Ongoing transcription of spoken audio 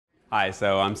Hi,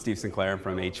 so I'm Steve Sinclair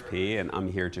from HP, and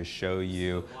I'm here to show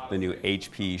you the new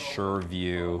HP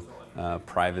SureView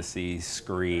privacy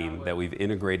screen that we've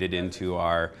integrated into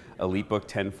our EliteBook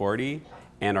 1040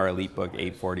 and our EliteBook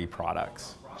 840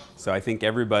 products. So I think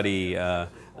everybody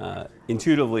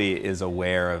intuitively is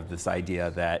aware of this idea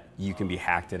that you can be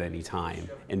hacked at any time,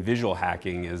 and visual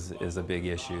hacking is a big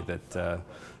issue that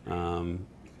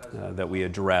we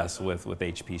address with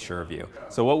HP SureView.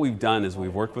 So what we've done is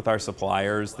we've worked with our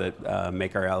suppliers that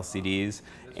make our LCDs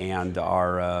and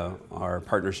our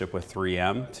partnership with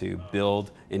 3M to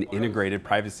build an integrated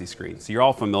privacy screen. So you're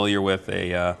all familiar with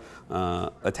a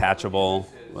attachable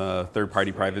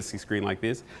third-party privacy screen like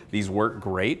this. These work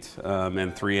great,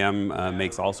 and 3M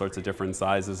makes all sorts of different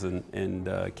sizes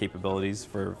and capabilities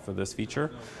for this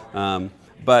feature.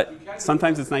 But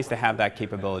sometimes it's nice to have that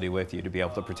capability with you to be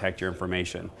able to protect your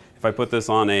information. If I put this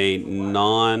on a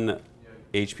non-HP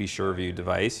SureView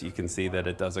device, you can see that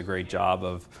it does a great job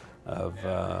of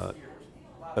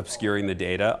obscuring the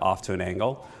data off to an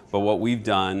angle. But what we've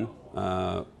done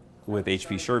with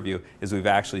HP SureView is we've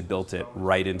actually built it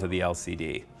right into the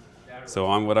LCD. So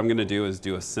what I'm going to do is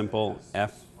do a simple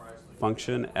F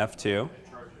function, F2,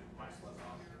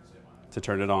 to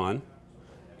turn it on.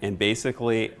 And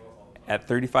basically, at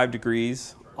 35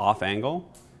 degrees off angle,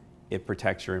 it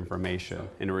protects your information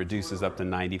and it reduces up to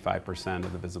 95%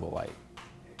 of the visible light.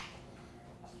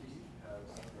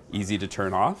 Easy to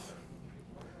turn off,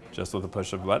 just with a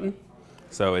push of a button.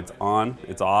 So it's on,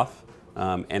 it's off,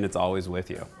 and it's always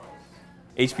with you.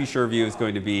 HP SureView is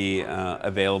going to be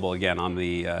available again on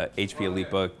the HP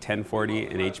EliteBook 1040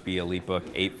 and HP EliteBook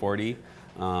 840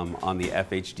 on the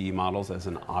FHD models as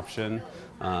an option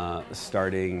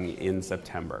starting in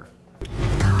September.